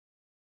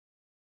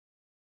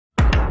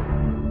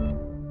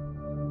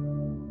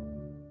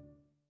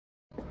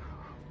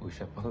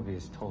Chef Bobby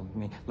has told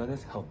me, let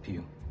us help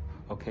you,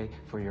 okay?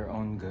 For your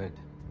own good.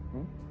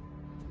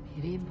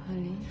 मेरे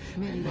भले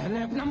मेरी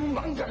मैंने अपना मुंह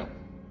बंद करो।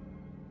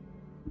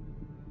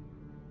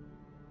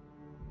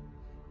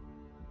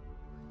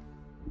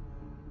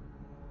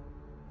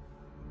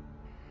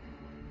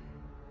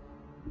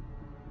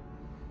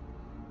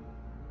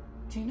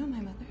 Do you know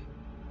my mother?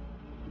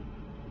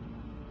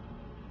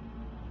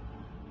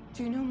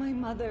 Do you know my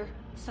mother,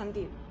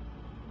 Sandeep?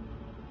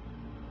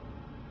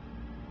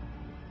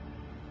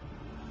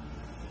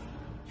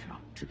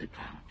 Drop to the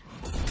ground.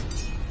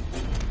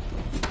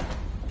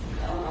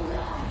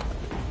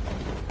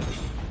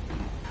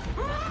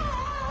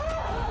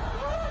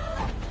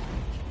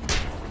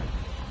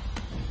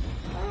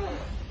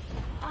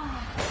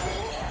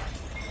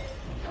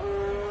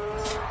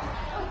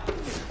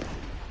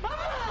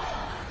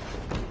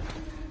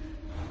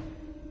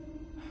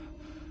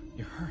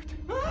 You're hurt.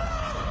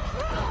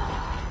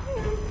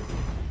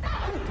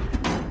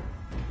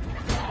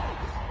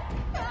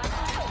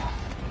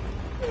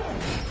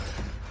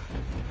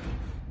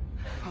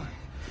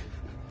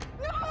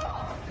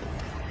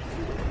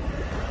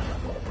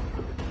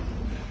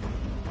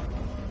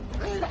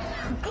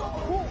 Go!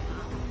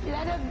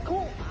 Let her go!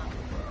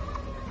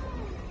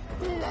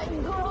 Let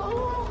go!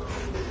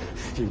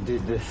 You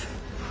did this.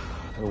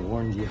 I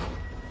warned you.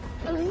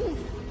 Please!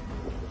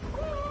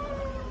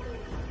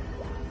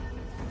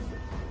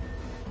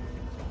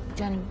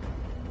 जानी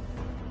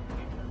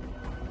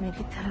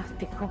मेरी तरफ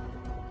देखो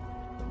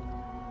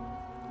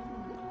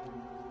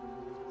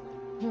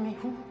मैं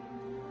हूँ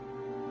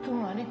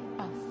तुम्हारे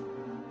पास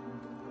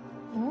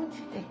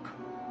मुझे देखो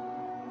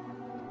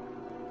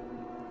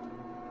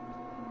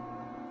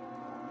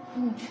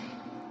मुझे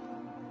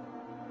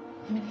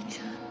मेरी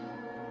जान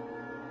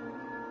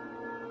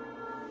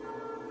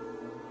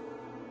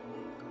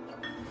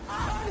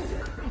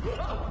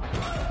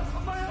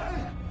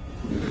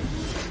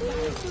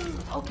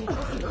Okay,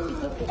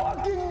 it's okay.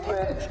 Fucking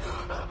bitch!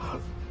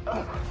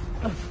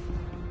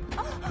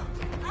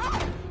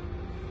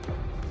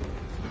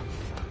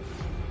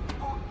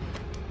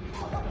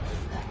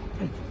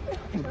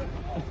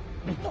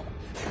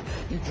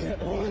 You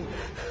can't run.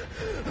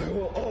 I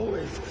will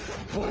always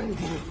find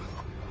you.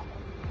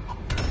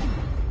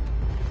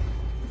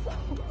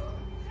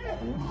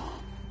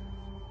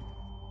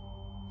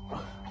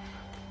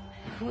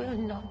 I will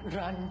not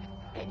run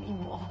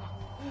anymore.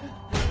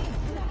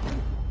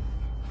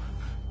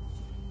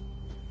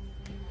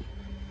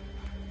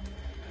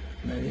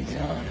 Maybe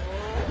down.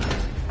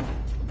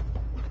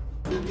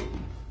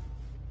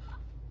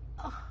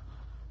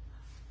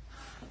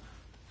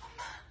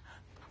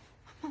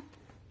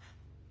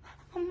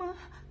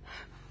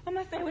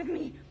 Mama, stay with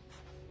me.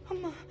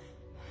 Mama.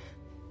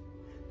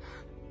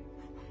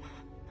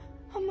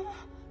 Mama,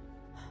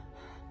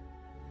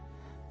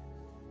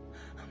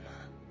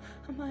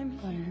 I'm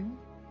here.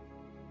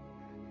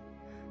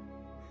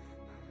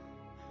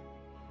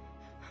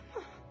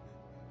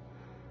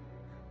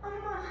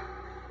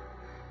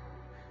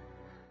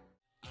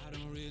 I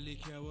don't really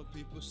care what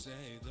people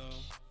say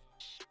though.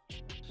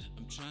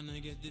 I'm trying to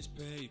get this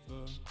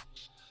paper,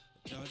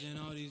 dodging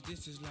all these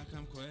dishes like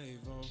I'm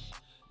Quavo.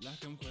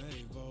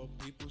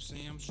 People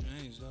say I'm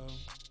strange though.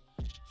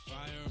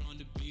 Fire on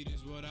the beat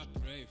is what I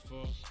pray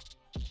for.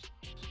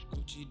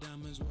 Gucci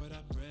diamonds what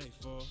I pray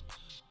for.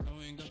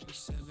 Growing up at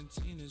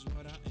 17 is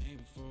what I aim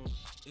for.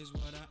 Is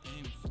what I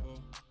aim for.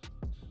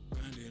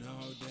 Grinding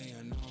all day,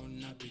 I know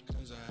not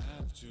because I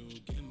have to.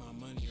 Get my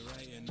money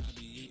right and I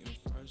be eating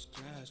first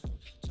class food.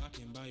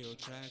 Talking about your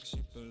track,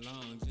 shit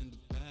belongs in the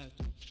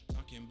bathroom.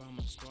 Talking about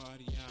my squad,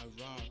 yeah I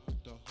rock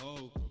with the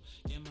whole crew.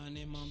 Get my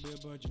name on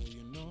Billboard, yeah,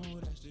 you know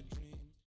that's the dream.